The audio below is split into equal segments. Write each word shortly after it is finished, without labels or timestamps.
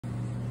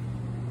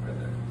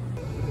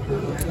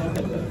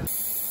Do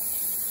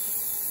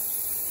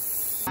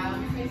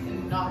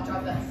not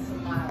drop that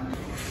smile.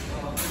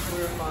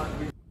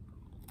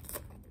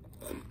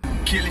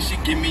 Kill it, she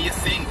give me a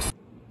sing.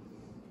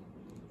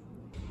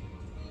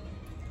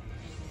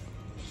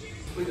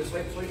 Sweep it.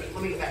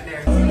 Let me get that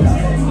there.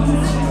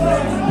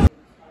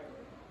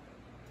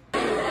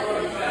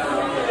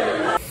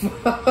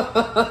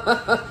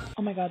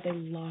 Oh my god, they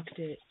locked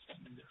it.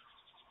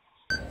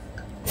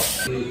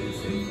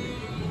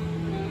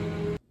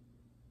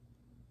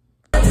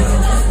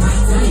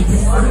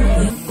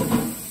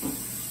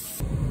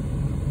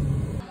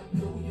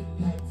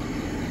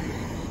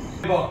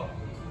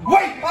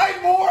 Wait,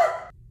 five more?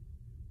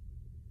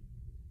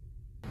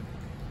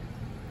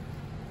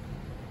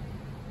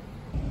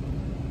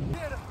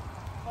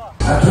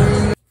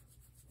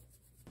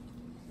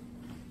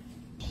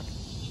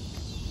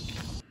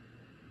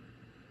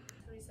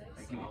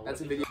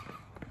 That's a video.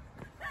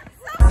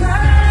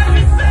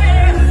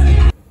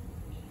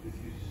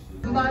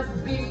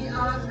 Must be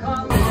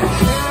uncomfortable.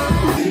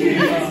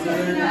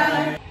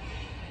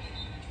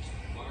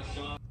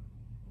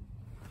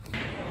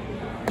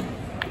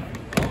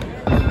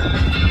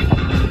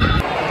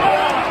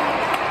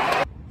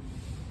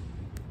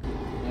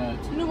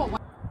 You know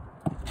what?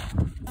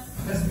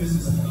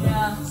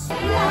 Yeah.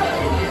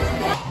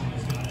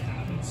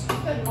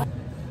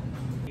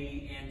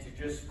 And to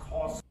just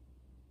cost.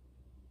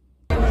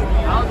 I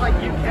was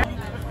like, you can't.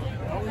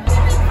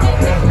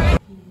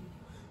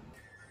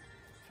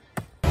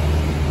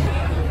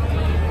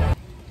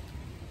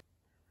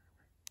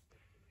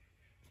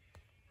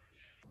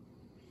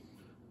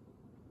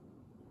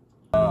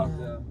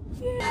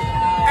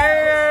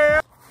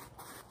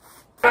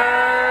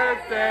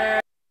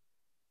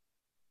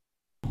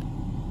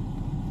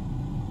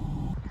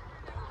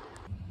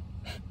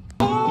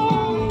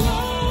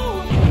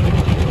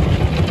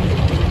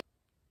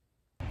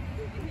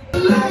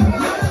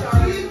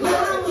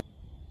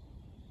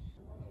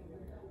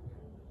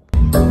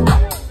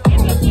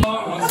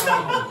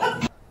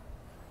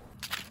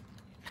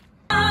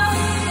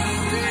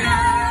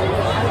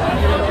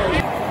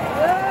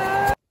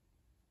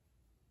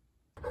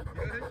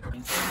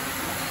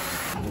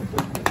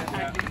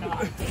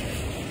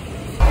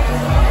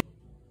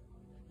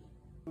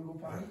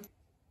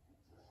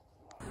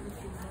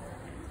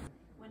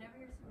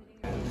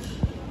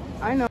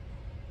 I know.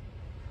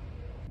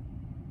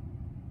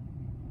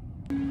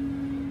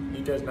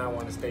 He does not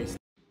want to stay.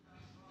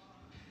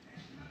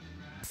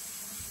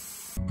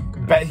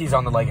 Bet he's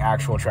on the like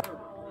actual track.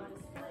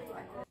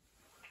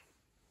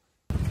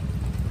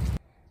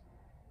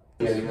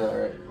 Yeah, you know,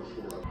 right?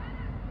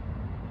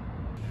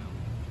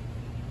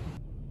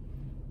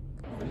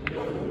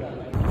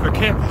 For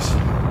campus.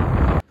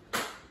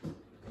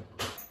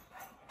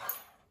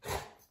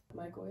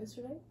 Michael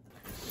yesterday?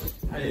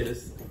 I did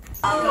this.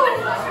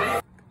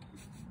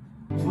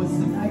 What's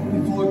the night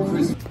before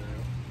Christmas?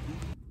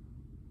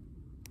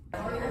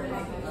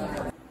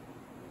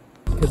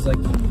 Because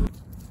like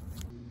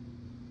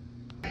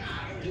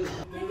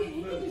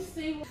He can just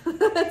sing.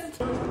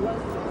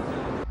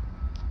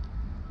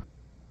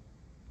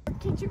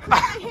 Can you put my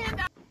hand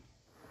out?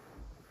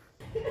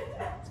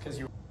 It's because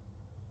you.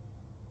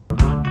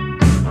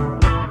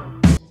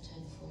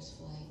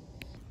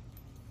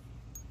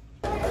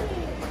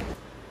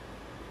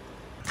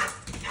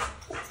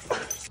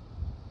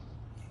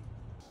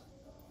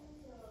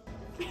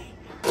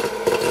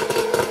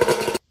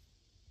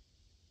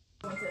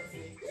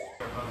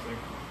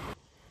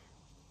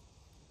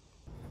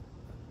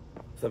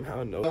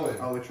 somehow no.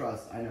 Oh, we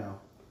trust. I know.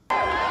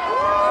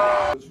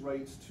 Those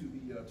rights to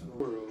the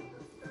world.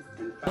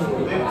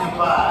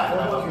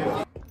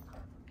 55.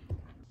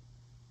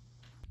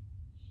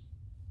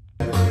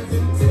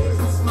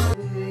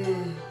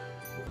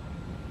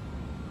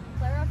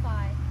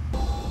 Clarify.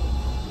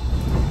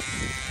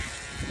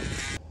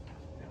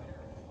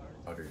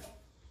 Butter.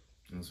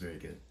 That was very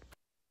good.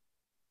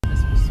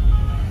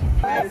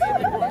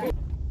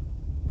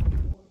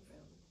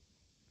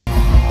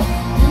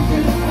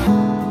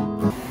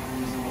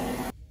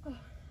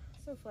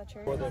 So Fletcher.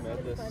 Before they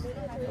met this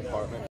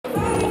apartment.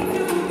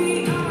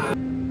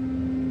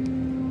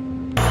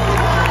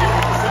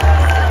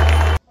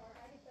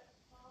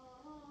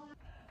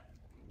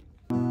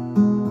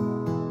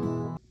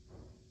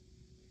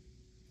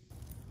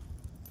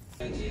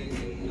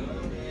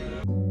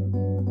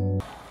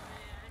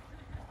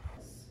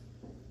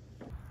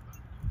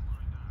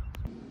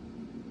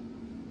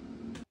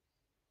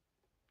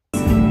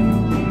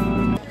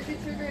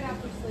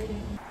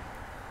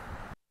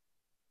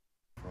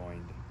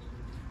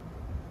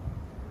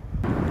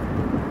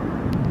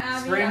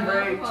 Spring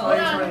break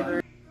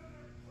 2023.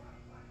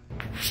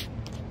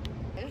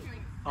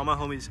 All my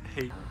homies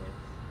hate.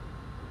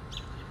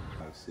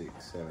 5,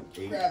 6, 7,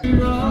 8.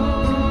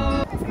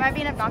 Am I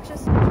being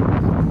obnoxious?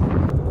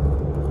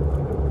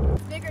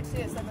 Figured to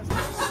this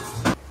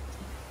episode.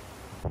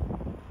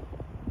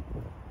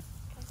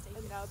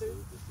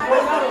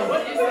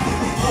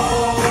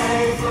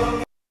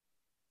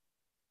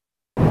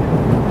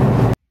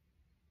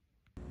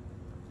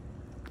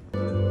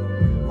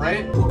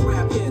 right?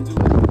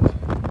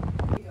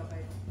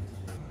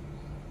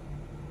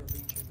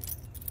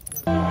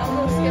 I'm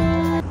gonna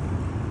skip.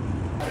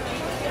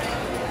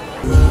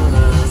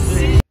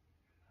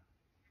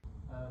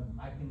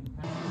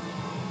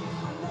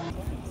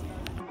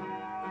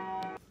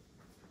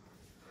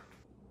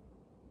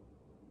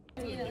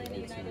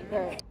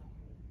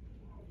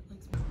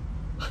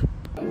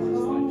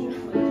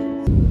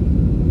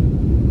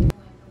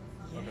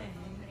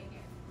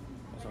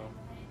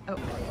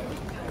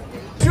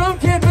 Drum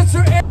kid,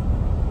 Mr. A.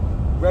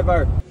 Red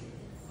bar.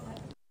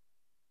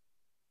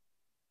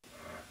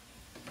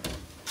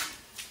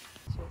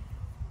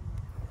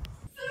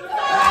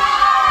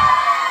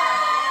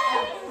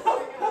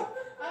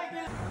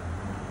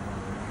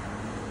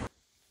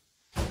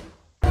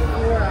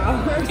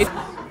 Wow.